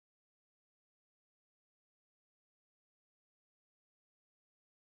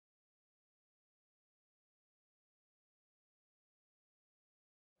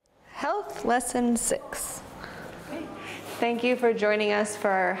Health Lesson 6. Thank you for joining us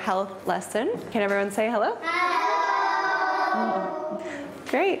for our health lesson. Can everyone say hello? Hello.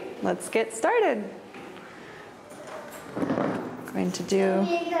 Great, let's get started. Going to do,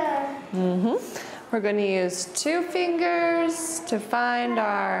 we're going to use 2 fingers to find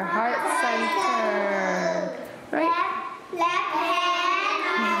our heart center. Right?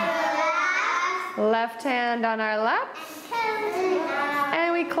 Left hand on our lap.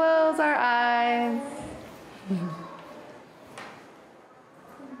 And we close our eyes.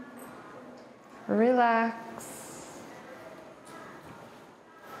 Relax.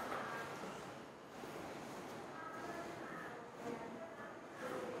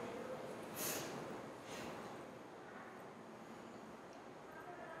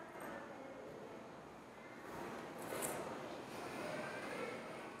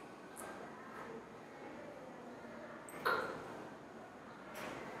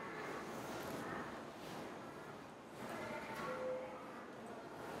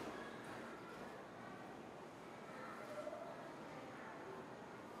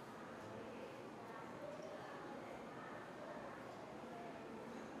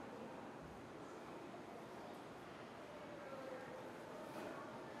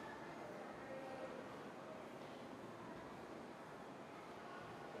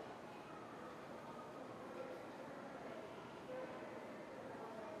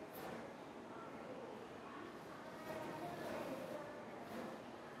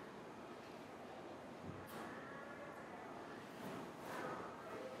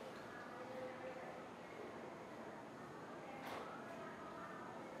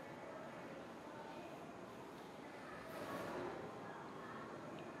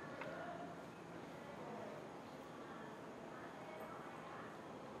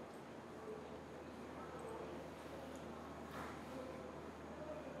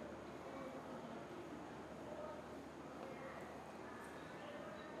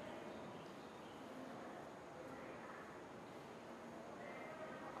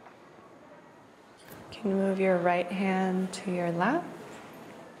 You can move your right hand to your lap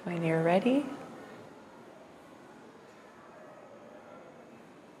when you're ready.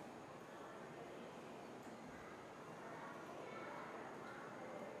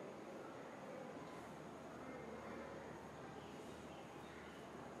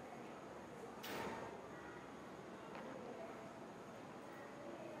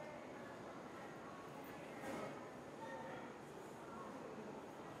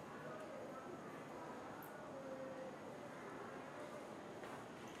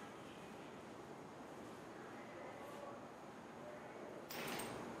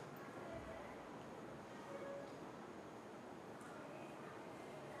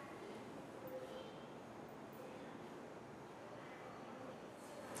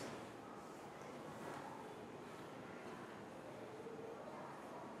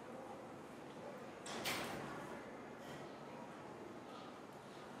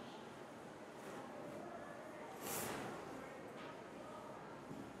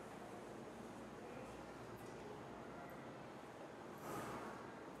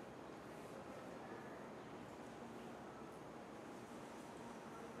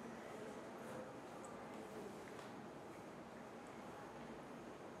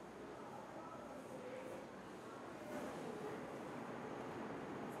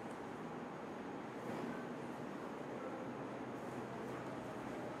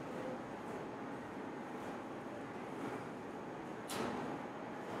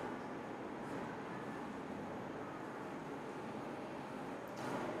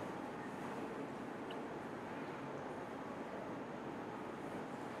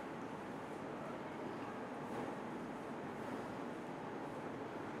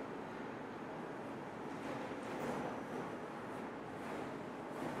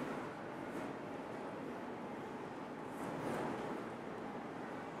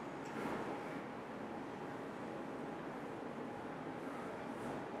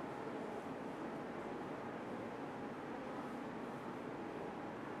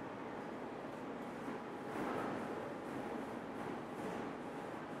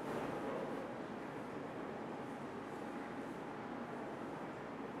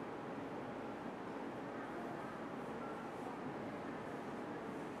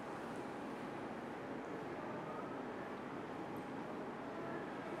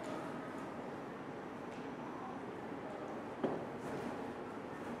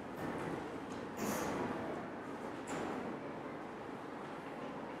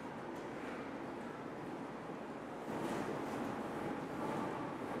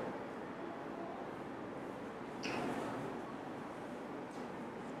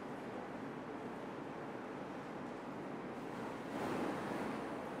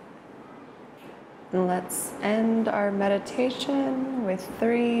 And let's end our meditation with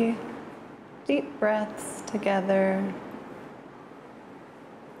 3 deep breaths together.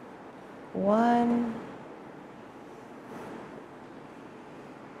 1,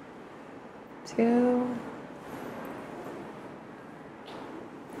 2,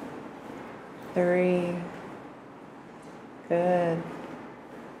 3. Good.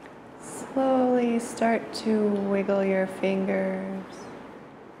 Slowly start to wiggle your fingers.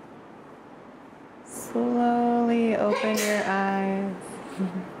 Slowly open your eyes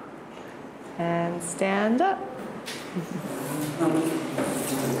and stand up.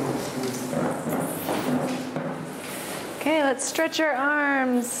 Okay, let's stretch our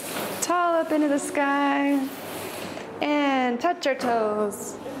arms tall up into the sky and touch our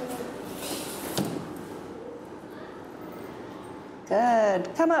toes. Good.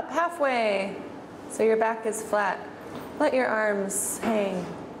 Come up halfway so your back is flat. Let your arms hang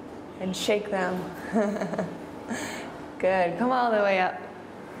and shake them. Good. Come all the way up.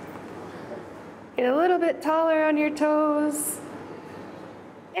 Get a little bit taller on your toes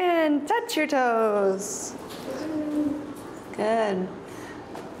and touch your toes. Good.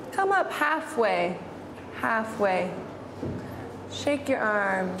 Come up halfway. Halfway. Shake your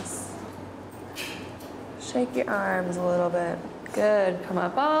arms. Shake your arms a little bit. Good. Come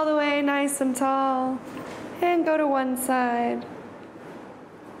up all the way nice and tall and go to one side.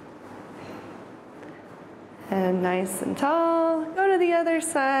 And nice and tall, go to the other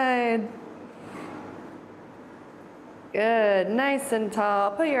side. Good. Nice and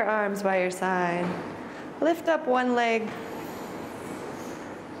tall. Put your arms by your side. Lift up one leg.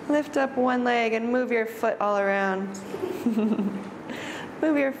 Lift up one leg and move your foot all around.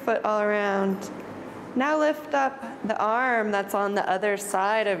 Move your foot all around. Now lift up the arm that's on the other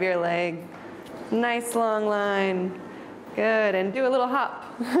side of your leg. Nice long line. Good, and do a little hop.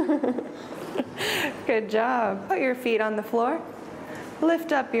 Good job. Put your feet on the floor.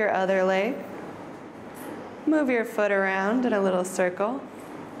 Lift up your other leg. Move your foot around in a little circle.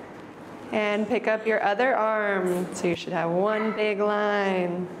 And pick up your other arm. So you should have one big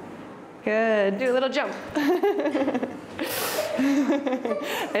line. Good. Do a little jump.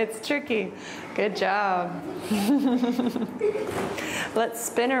 It's tricky. Good job. Let's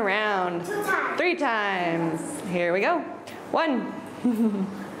spin around 3 times. Here we go. 1,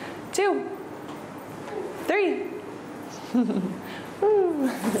 2, 3.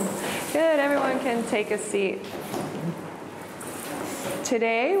 Good. Everyone can take a seat.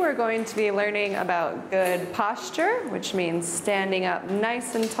 Today we're going to be learning about good posture, which means standing up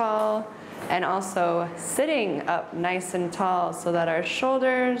nice and tall, and also sitting up nice and tall so that our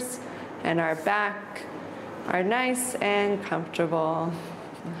shoulders and our back are nice and comfortable.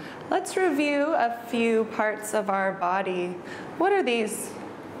 Let's review a few parts of our body. What are these?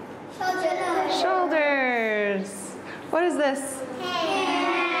 Shoulders. What is this?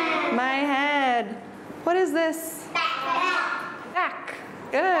 Head. My head. What is this? Back.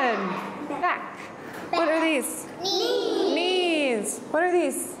 Good. Back. What are these? Knees. What are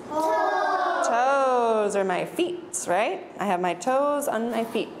these? Toes are my feet, right? I have my toes on my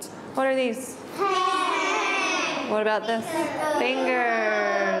feet. What are these? What about this?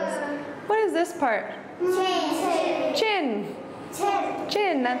 Fingers. What is this part? Chin.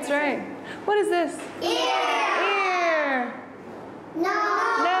 Chin, that's right. What is this? Ear.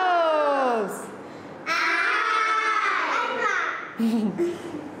 Nose.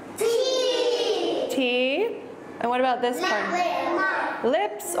 Teeth. And what about this part?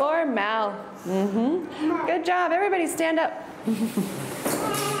 Lips or mouth. Good job. Everybody stand up.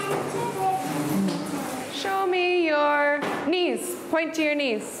 Show me your knees. Point to your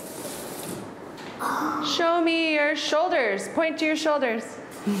knees. Show me your shoulders. Point to your shoulders.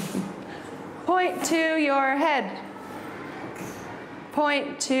 Point to your head.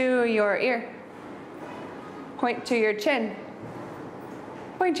 Point to your ear. Point to your chin.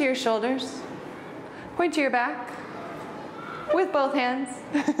 Point to your shoulders. Point to your back with both hands.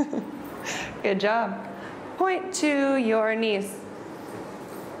 Good job. Point to your knees.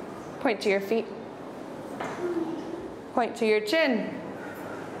 Point to your feet. Point to your chin.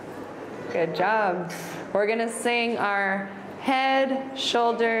 Good job. We're going to sing our head,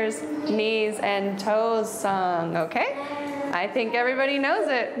 shoulders, knees, and toes song, okay? I think everybody knows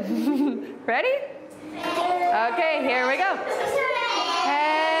it. Ready? Okay, here we go.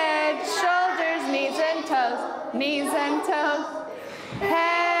 Head, shoulders, knees, and toes. Knees and toes.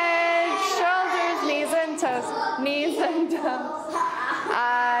 Head, shoulders, knees, and toes. Knees and toes.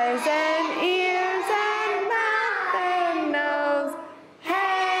 Eyes and ears and mouth and nose.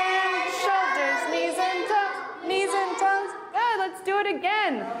 Head, shoulders, knees, and toes. Knees and toes. Good, let's do it it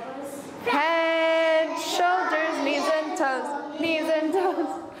again. Head, shoulders, knees and toes, knees and toes.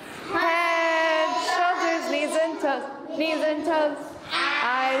 Head, shoulders, knees and toes, knees and toes.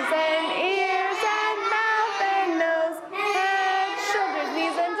 Eyes and ears and mouth and nose. Head, shoulders,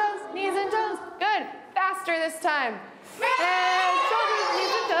 knees and toes, knees and toes. Good. Faster this time. Head, shoulders,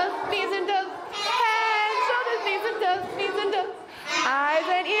 knees and toes, knees and toes. Head, shoulders, knees and toes, knees and toes. Eyes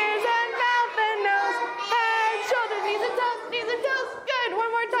and ears and mouth and nose. Head, shoulders, knees and toes, knees and toes. Good.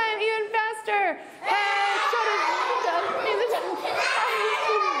 One more time, even faster. Head, shoulders, knees and toes, knees and toes.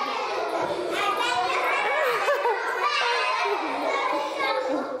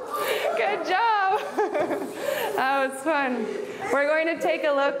 Good job. That was fun. We're going to take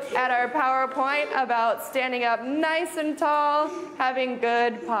a look at our PowerPoint about standing up nice and tall, having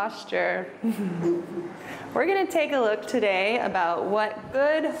good posture. We're going to take a look today about what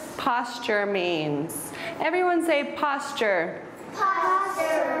good posture means. Everyone say posture.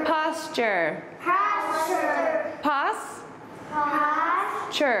 Posture. Posture. Posture.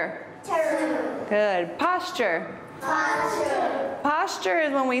 Posture. Good. Posture. Posture. Posture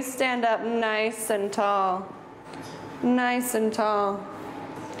is when we stand up nice and tall. Nice and tall.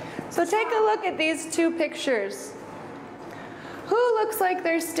 So take a look at these two pictures. Who looks like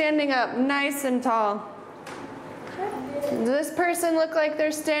they're standing up nice and tall? Does this person look like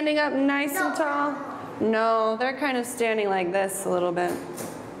they're standing up nice and tall? No, they're kind of standing like this a little bit.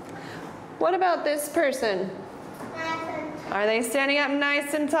 What about this person? Are they standing up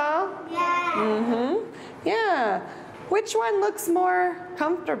nice and tall? Yeah. Mm-hmm. Yeah. Which one looks more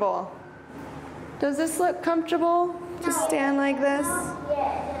comfortable? Does this look comfortable to stand like this?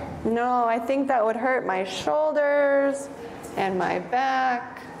 Yeah. No, I think that would hurt my shoulders and my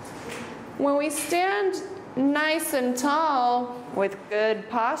back. When we stand nice and tall with good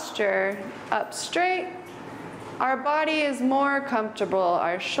posture, up straight, our body is more comfortable.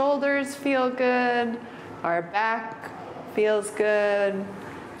 Our shoulders feel good, our back feels good,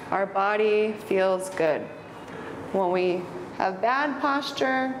 our body feels good. When we have bad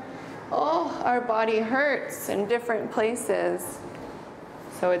posture, our body hurts in different places.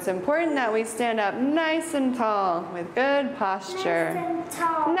 So it's important that we stand up nice and tall with good posture. Nice and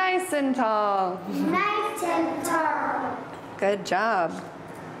tall. Nice and tall. Nice and tall. Good job.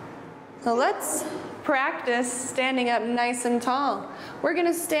 So let's practice standing up nice and tall. We're going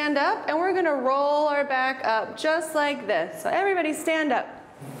to stand up and we're going to roll our back up just like this. So everybody stand up.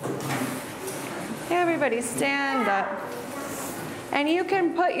 Everybody stand up. And you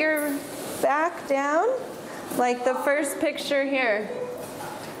can put your back down like the first picture here.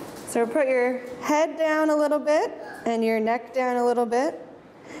 So put your head down a little bit and your neck down a little bit.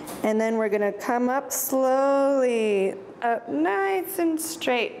 And then we're going to come up slowly, up nice and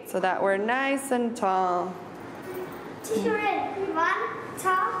straight so that we're nice and tall. Teacher, 1,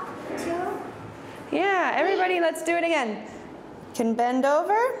 tall, 2. Yeah, everybody, let's do it again. Can bend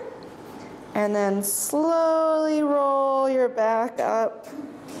over and then slowly roll your back up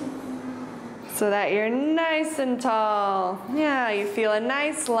so that you're nice and tall. Yeah, you feel a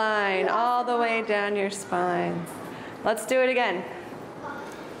nice line all the way down your spine. Let's do it again.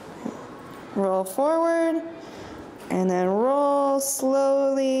 Roll forward and then roll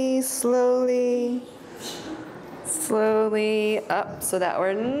slowly, slowly, slowly up so that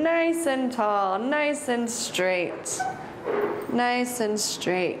we're nice and tall, nice and straight. Nice and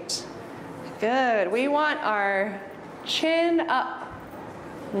straight. Good. We want our chin up.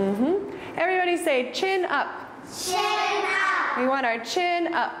 Everybody say chin up. Chin up. We want our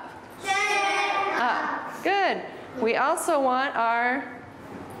chin up. Chin Up. Good. We also want our,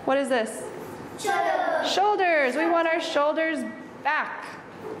 what is this? Shoulders. Shoulders. We want our shoulders back.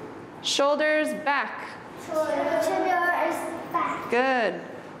 Shoulders back. Shoulders back. Good.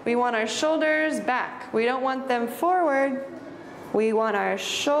 We want our shoulders back. We don't want them forward. We want our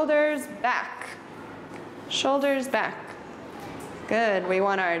shoulders back. Shoulders back. Good. We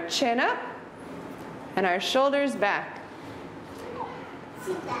want our chin up and our shoulders back.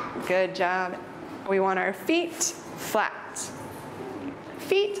 Good job. We want our feet flat.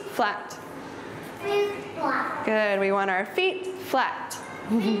 Feet flat. Feet flat. Good. We want our feet flat.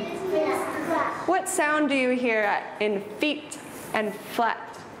 Feet flat. What sound do you hear in feet and flat?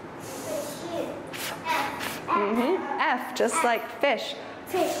 F, just like fish.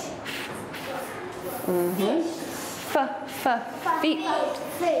 Fish. Feet.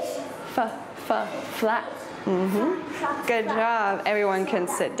 Fish. Flat. Good job. Everyone can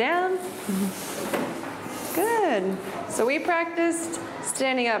sit down. Good. So we practiced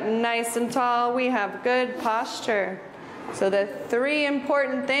standing up nice and tall. We have good posture. So the 3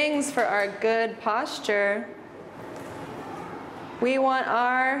 important things for our good posture We want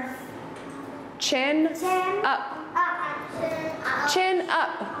our chin up. Chin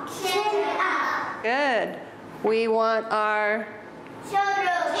up. Good. We want our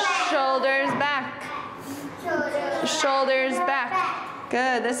shoulders back. Shoulders back.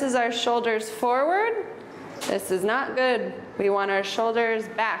 Good. This is our shoulders forward. This is not good. We want our shoulders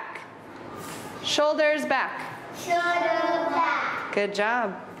back. Shoulders back. Good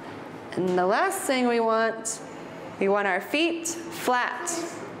job. And the last thing we want our feet flat.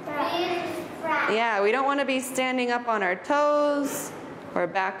 Yeah, we don't want to be standing up on our toes or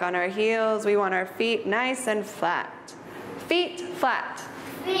back on our heels. We want our feet nice and flat. Feet flat.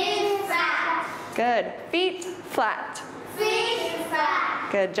 Good. Feet flat.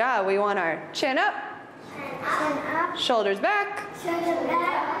 Good job. We want our chin up. Shoulders back.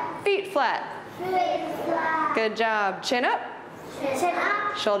 Feet flat. Good job. Chin up.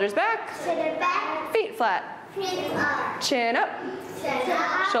 Shoulders back. Feet flat. Chin up.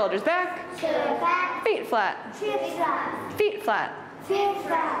 Shoulders back. Feet flat. Feet flat.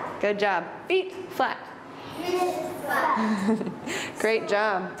 Good job. Feet flat. Great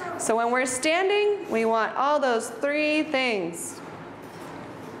job. So when we're standing, we want all those three things.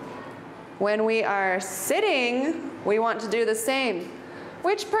 When we are sitting, we want to do the same.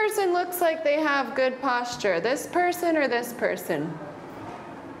 Which person looks like they have good posture? This person or this person?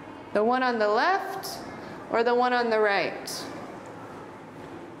 The one on the left or the one on the right?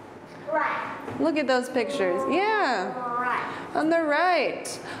 Right. Look at those pictures. Yeah. Right. On the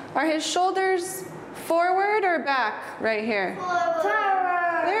right. Are his shoulders forward or back right here?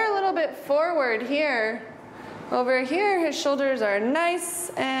 Forward. They're a little bit forward here. Over here, his shoulders are nice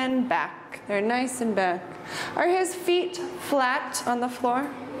and back. They're nice and back. Are his feet flat on the floor?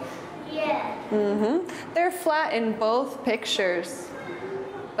 Yeah. They're flat in both pictures.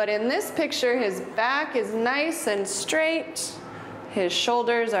 But in this picture, his back is nice and straight. His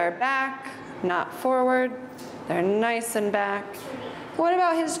shoulders are back, not forward. They're nice and back. What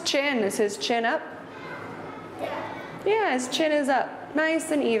about his chin? Is his chin up? Yeah, his chin is up,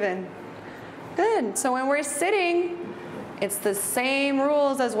 nice and even. Good. So when we're sitting, it's the same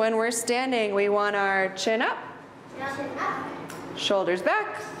rules as when we're standing. We want our chin up, shoulders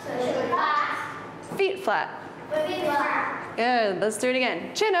back, feet flat. Good. Let's do it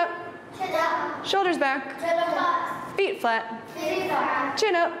again. Chin up, shoulders back, feet flat.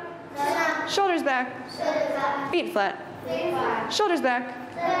 Chin up, shoulders back, feet flat. Shoulders back,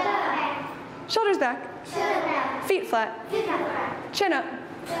 shoulders back, feet flat. Chin up,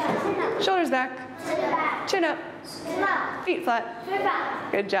 shoulders back, chin up, feet flat.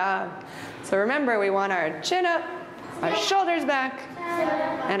 Good job. So remember, we want our chin up, our shoulders back,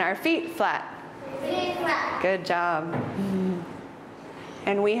 and our feet flat. Good job.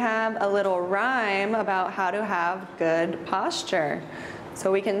 And we have a little rhyme about how to have good posture.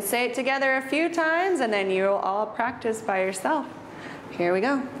 So we can say it together a few times and then you'll all practice by yourself. Here we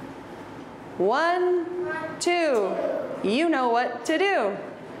go. 1, 2, you know what to do.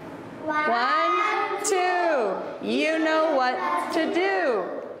 1, 2, you know what to do.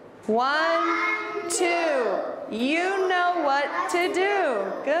 1, 2, you know what to do.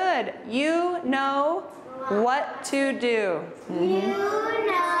 Good. You know what to do. You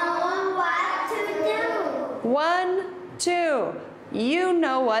know what to do. 1, 2, you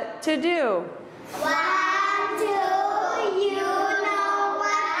know what to do. 1, 2, you know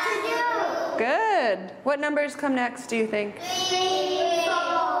what to do. Good. What numbers come next, do you think? 3,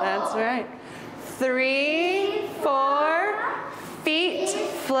 4. That's right. 3, 4, feet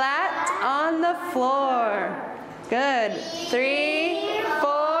flat on the floor. Good. 3,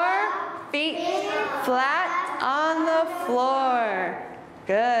 4, feet flat on the floor.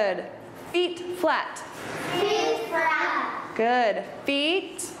 Good. Feet flat. Feet flat. Good.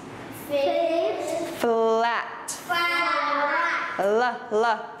 Feet Feet flat.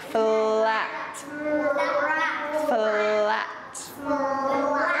 flat. Flat.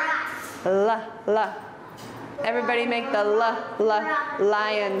 Flat. Flat. Everybody make the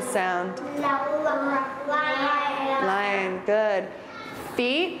lion sound. Lion. Good.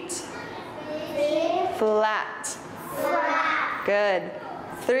 Feet flat. Good.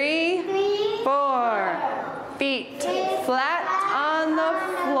 3, 4. Feet flat on the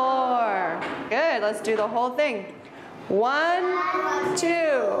floor. Good. Let's do the whole thing. 1, 2.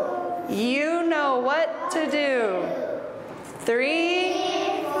 You know what to do.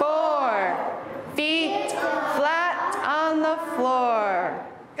 3, 4. Feet flat on the floor.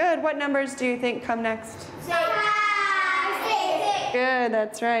 Good. What numbers do you think come next? 6. Good.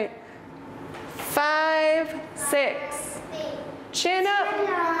 That's right. 5, 6. Chin up,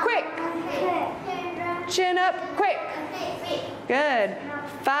 quick. Chin up, quick. Good.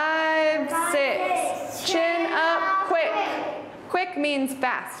 5, 6. Chin up, quick. Quick means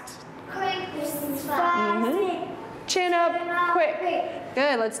fast. Chin up, quick.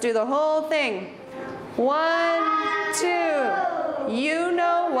 Good. Let's do the whole thing. 1, 2. You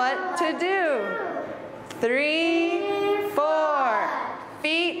know what to do. 3, 4.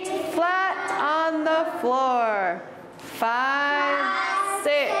 Feet flat on the floor. 5,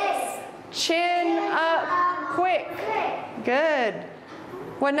 6. Chin up, quick. Good.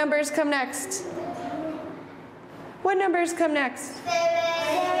 What numbers come next? What numbers come next? 7,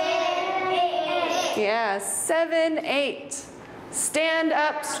 8. Yeah, 7, 8. Stand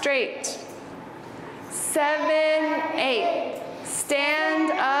up straight. 7, 8.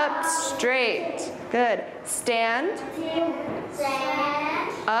 Stand up straight. Good. Stand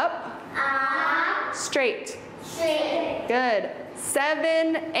up straight. Good.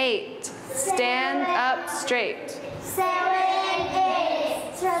 7, 8. Stand up straight. 7,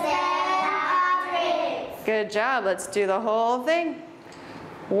 8. Stand up straight. Good job. Let's do the whole thing.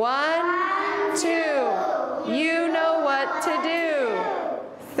 1, 2. You know what to do.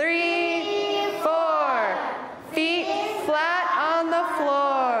 3, 4. Feet flat on the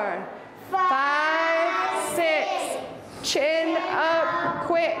floor. 5, 6. Chin up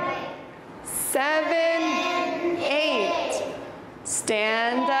quick. 7, 8.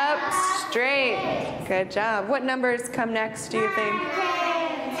 Stand up straight. Good job. What numbers come next, do you think?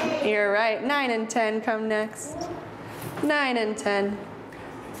 You're right. 9 and 10 come next. 9 and 10.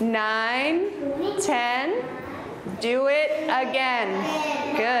 9, 10. Do it again.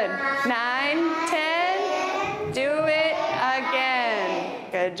 Good. 9, 10. Do it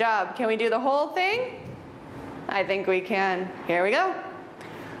again. Good job. Can we do the whole thing? I think we can. Here we go.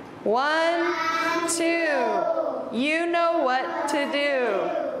 1, 2. You know what to do.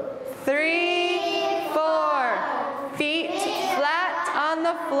 3, 4. Feet flat on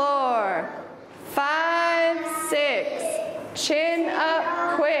the floor. 5, 6. Chin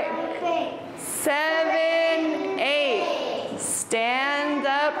up quick. 7, 8. Stand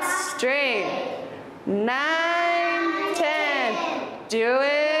up straight. 9, 10. Do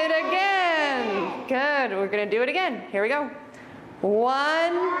it again. Good. We're going to do it again. Here we go.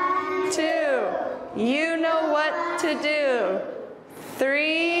 1, 2. You know what to do.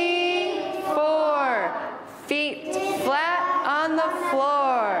 3, 4. Feet flat on the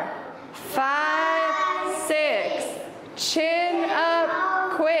floor. 5, 6. Chin up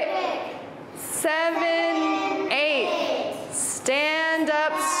quick. 7, 8. Stand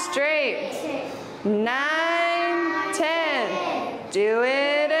up straight. 9, 10. Do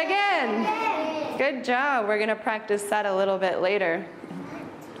it again. Good job. We're going to practice that a little bit later.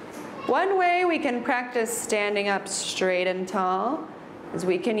 One way we can practice standing up straight and tall is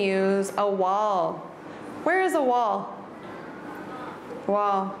we can use a wall. Where is a wall?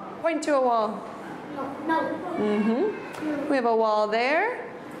 Wall. Point to a wall. We have a wall there.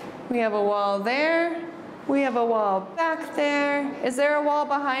 We have a wall there. We have a wall back there. Is there a wall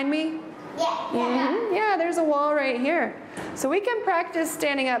behind me? Yeah, there's a wall right here. So we can practice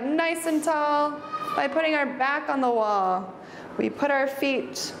standing up nice and tall by putting our back on the wall. We put our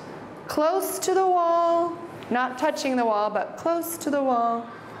feet close to the wall, not touching the wall, but close to the wall.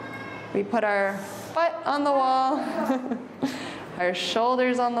 We put our butt on the wall, our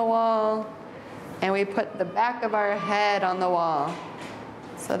shoulders on the wall, and we put the back of our head on the wall.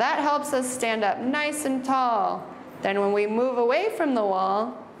 So that helps us stand up nice and tall. Then when we move away from the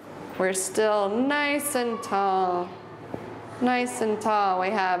wall, we're still nice and tall. Nice and tall. We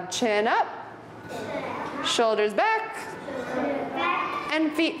have chin up, shoulders back,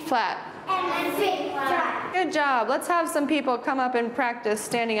 and feet flat. Good job. Let's have some people come up and practice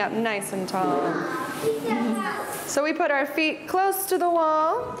standing up nice and tall. So we put our feet close to the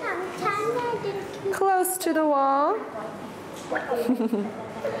wall. Close to the wall.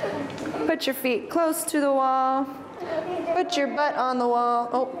 Put your feet close to the wall. Put your butt on the wall.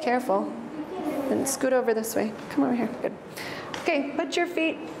 Oh, careful. And scoot over this way. Come over here. Good. Okay, put your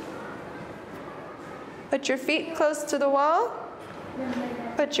feet close to the wall.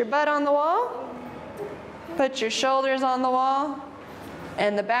 Put your butt on the wall. Put your shoulders on the wall.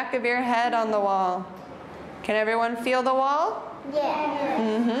 And the back of your head on the wall. Can everyone feel the wall?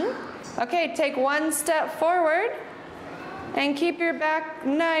 Yeah. Okay, take one step forward and keep your back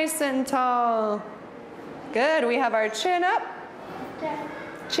nice and tall. Good. We have our chin up.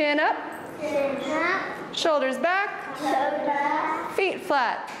 Chin up. Shoulders back. Feet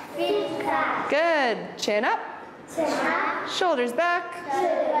flat. Good. Chin up. Shoulders back.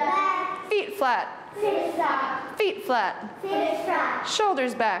 Feet flat. Feet flat.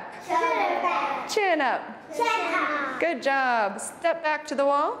 Shoulders back. Chin up. Chin up. Good job. Step back to the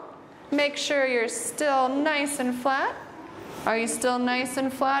wall. Make sure you're still nice and flat. Are you still nice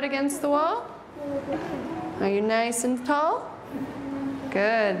and flat against the wall? Are you nice and tall?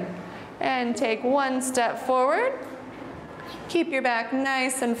 Good. And take one step forward. Keep your back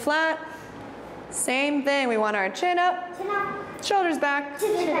nice and flat. Same thing. We want our chin up. Chin up. Shoulders back.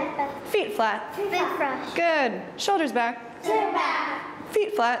 Chin back. Feet flat. Feet back. Good. Shoulders back. Chin back.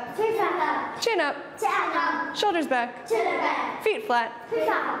 Feet flat. Feet back. Chin up. Chin up. Shoulders back. Chin back. Feet flat. Feet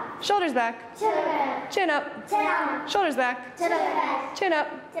back. Shoulders back. Chin back. Chin up. Chin up. Shoulders back. Chin back. Chin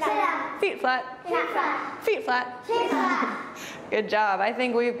up. Chin up. Feet flat. Feet back. Feet flat. Feet back. Good job. I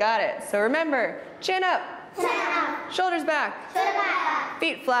think we've got it. So remember, chin up. Chin up. Shoulders back. Chin back.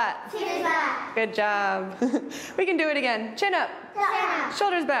 Feet flat. Feet back. Good job. We can do it again. Chin up. Chin up.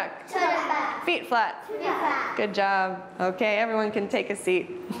 Shoulders back. Chin back. Feet flat. Feet back. Good job. Okay, everyone can take a seat.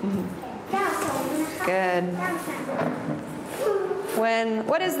 Good.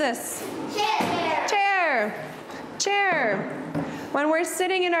 What is this? Chair. Chair. Chair. When we're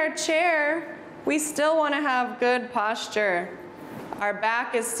sitting in our chair, we still want to have good posture. Our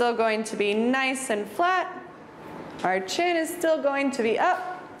back is still going to be nice and flat. Our chin is still going to be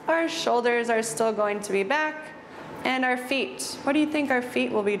up. Our shoulders are still going to be back. And our feet. What do you think our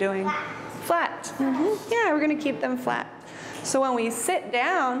feet will be doing? Flat. Yeah, we're going to keep them flat. So when we sit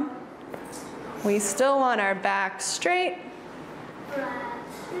down, we still want our back straight.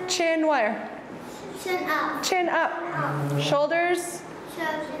 Chin where? Chin up. Chin up. Shoulders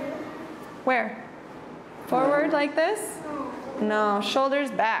Shoulder. where? Forward like this? No, shoulders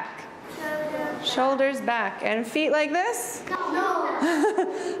back. Shoulder. Shoulders back. And feet like this?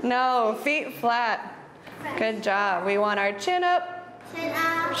 No. No, feet flat. Good job. We want our chin up, Chin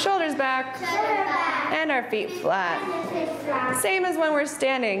up. shoulders back, Shoulder back. and our feet flat. Feet flat. Same as when we're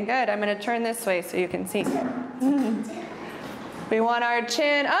standing. Good. I'm going to turn this way so you can see. We want our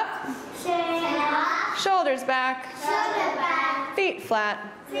chin up, Chin up. shoulders back, Shoulder back. feet flat.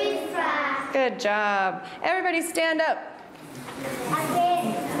 Feet flat. Good job. Everybody stand up.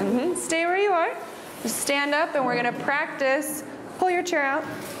 Again. Stay where you are. Just stand up and we're going to practice. Pull your chair out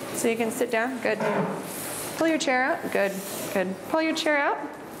so you can sit down. Good. Pull your chair out. Good. Good. Pull your chair out.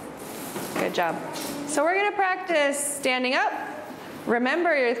 Good job. So we're going to practice standing up.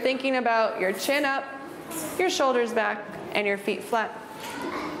 Remember, you're thinking about your chin up, your shoulders back, and your feet flat.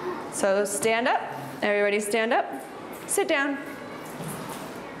 So stand up. Everybody stand up. Sit down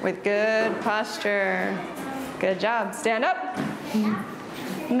with good posture. Good job. Stand up.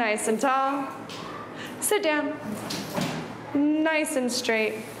 Nice and tall. Sit down. Nice and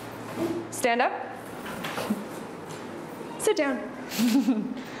straight. Stand up. Sit down.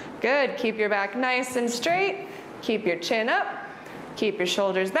 Good. Keep your back nice and straight. Keep your chin up. Keep your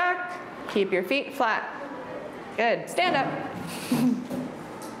shoulders back. Keep your feet flat. Good. Stand up.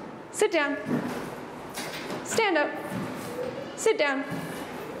 Sit down. Stand up. Sit down.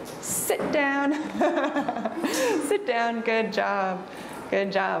 Sit down. Sit down. Good job.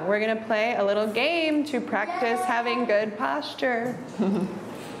 Good job. We're going to play a little game to practice having good posture.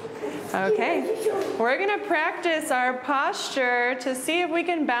 Okay. We're going to practice our posture to see if we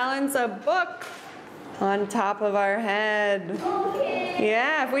can balance a book on top of our head.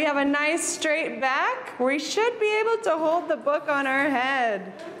 Yeah, if we have a nice straight back, we should be able to hold the book on our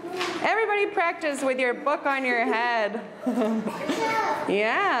head. Everybody practice with your book on your head.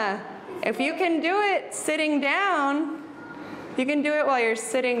 Yeah. If you can do it sitting down, you can do it while you're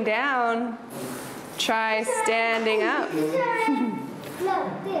sitting down. Try standing up.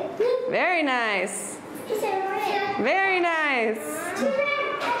 Very nice. Very nice.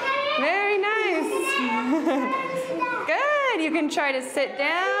 Very nice. Good. You can try to sit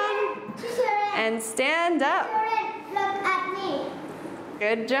down and stand up. Look at me.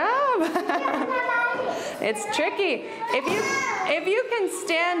 Good job. It's tricky. If you can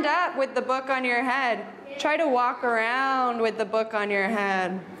stand up with the book on your head, try to walk around with the book on your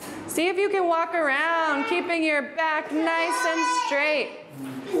head. See if you can walk around, keeping your back nice and straight.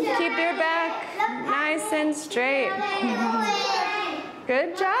 Keep your back nice and straight.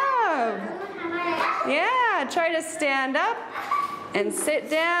 Good job. Yeah, try to stand up and sit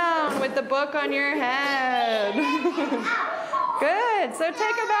down with the book on your head. Good. So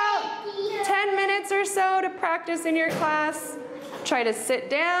take about 10 minutes or so to practice in your class. Try to sit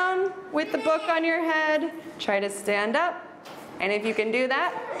down with the book on your head. Try to stand up. And if you can do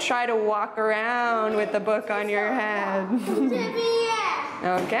that, try to walk around with the book on your head.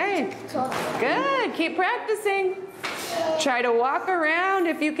 Okay. Good. Keep practicing. Try to walk around.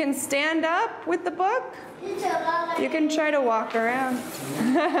 If you can stand up with the book, you can try to walk around.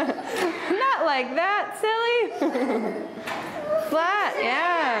 Not like that, silly. Flat,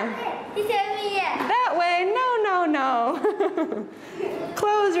 yeah. That way, no, no, no.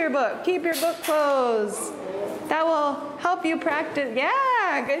 Close your book. Keep your book closed. That will help you practice.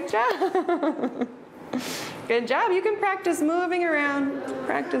 Yeah, good job. Good job. You can practice moving around.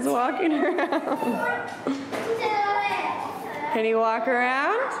 Practice walking around. Can you walk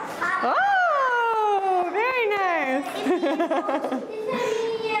around? Oh, very nice.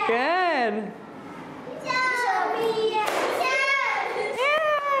 Good.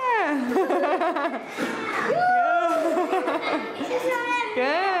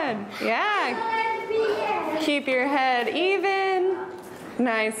 Good. Yeah. Keep your head even,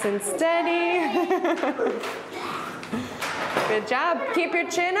 nice and steady. Good job. Keep your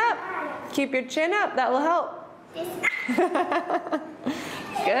chin up. Keep your chin up. That will help.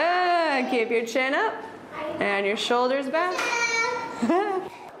 Good. Keep your chin up and your shoulders back.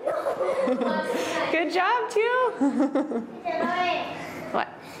 Good job, too. What?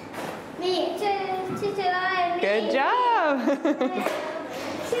 Good job.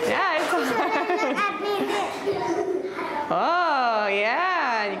 Yeah, it's oh,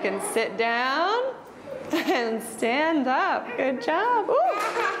 yeah. You can sit down and stand up. Good job.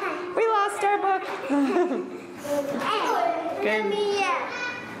 Ooh, we lost our book. Good.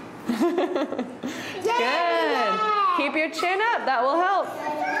 Good. Keep your chin up. That will help.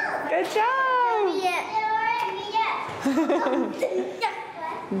 Good job.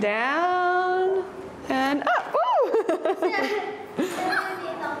 Down and up. Woo!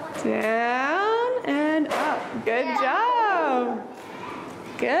 Down and up. Good job.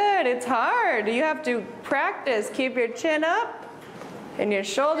 Good. It's hard. You have to practice. Keep your chin up and your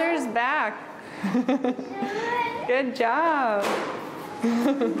shoulders back. Good job.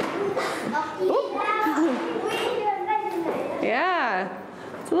 Yeah.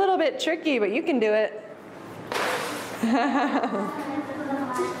 It's a little bit tricky, but you can do it.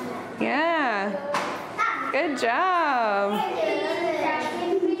 Yeah. Good job.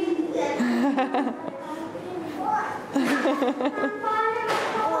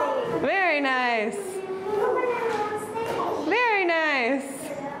 Very nice. Very nice.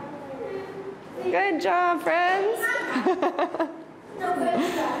 Good job, friends.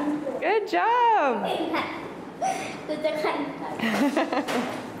 Good job.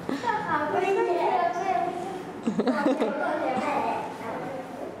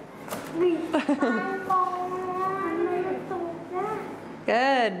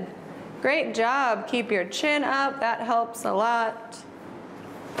 Good. Great job. Keep your chin up. That helps a lot.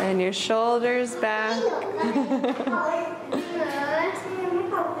 And your shoulders back.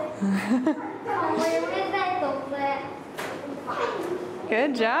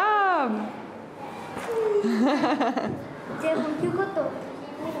 Good job.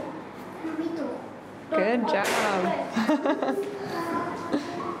 Good job.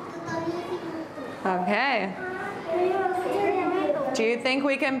 Okay. Do you think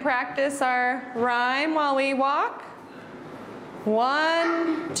we can practice our rhyme while we walk?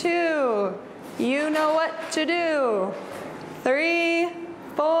 1, 2. You know what to do. 3,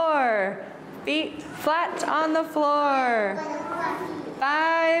 4. Feet flat on the floor.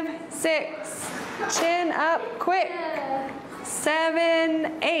 5, 6. Chin up quick.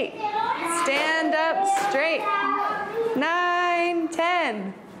 7, 8. Stand up straight. 9,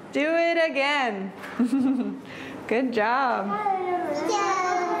 10. Do it again. Good job.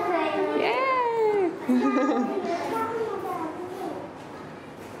 Yay!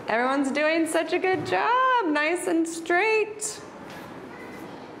 Everyone's doing such a good job. Nice and straight.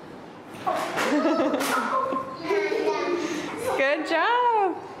 Good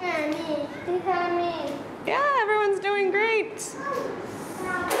job. Yeah, everyone's doing great.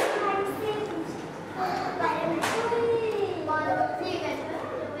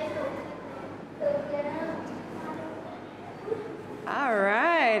 All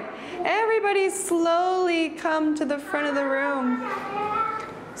right. Everybody slowly come to the front of the room.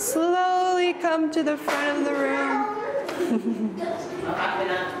 Slowly come to the front of the room.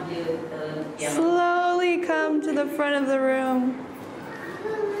 Slowly come to the front of the room.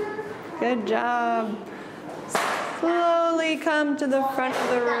 Good job. Slowly come to the front of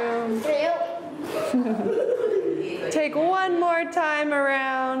the room. Take one more time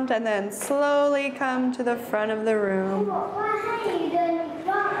around and then slowly come to the front of the room.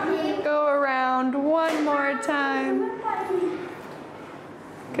 Go around one more time.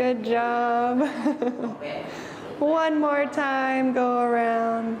 Good job. One more time, go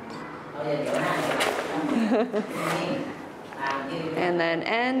around. And then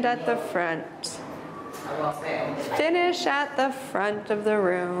end at the front. Finish at the front of the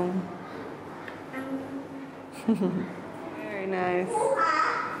room. Very nice.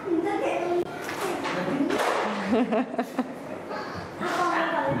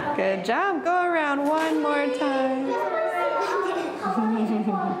 Good job. Go around one more time.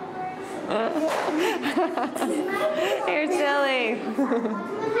 You're silly.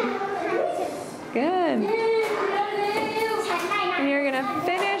 Good. And you're going to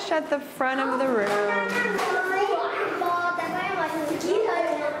finish at the front of the room.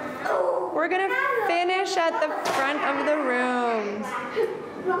 We're going to finish at the front of the room.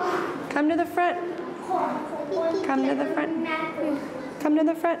 Come to the front. Come to the front. Come to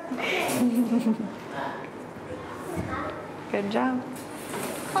the front. Good job.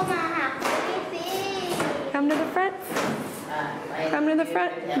 Come to the front. Come to the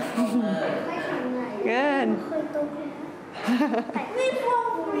front. Good.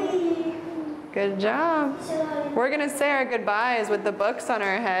 Good job. We're going to say our goodbyes with the books on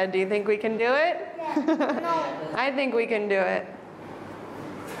our head. Do you think we can do it? I think we can do it.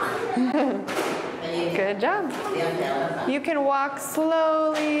 Good job. You can walk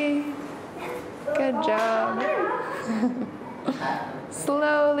slowly. Good job.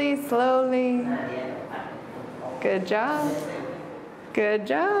 Slowly, slowly. Good job. Good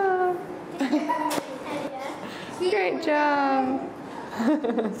job. Great job.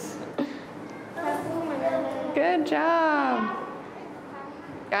 Good job.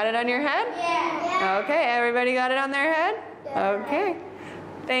 Got it on your head? Yeah. Okay, everybody got it on their head? Okay.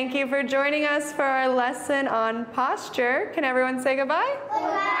 Thank you for joining us for our lesson on posture. Can everyone say goodbye?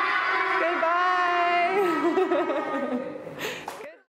 Goodbye. Goodbye.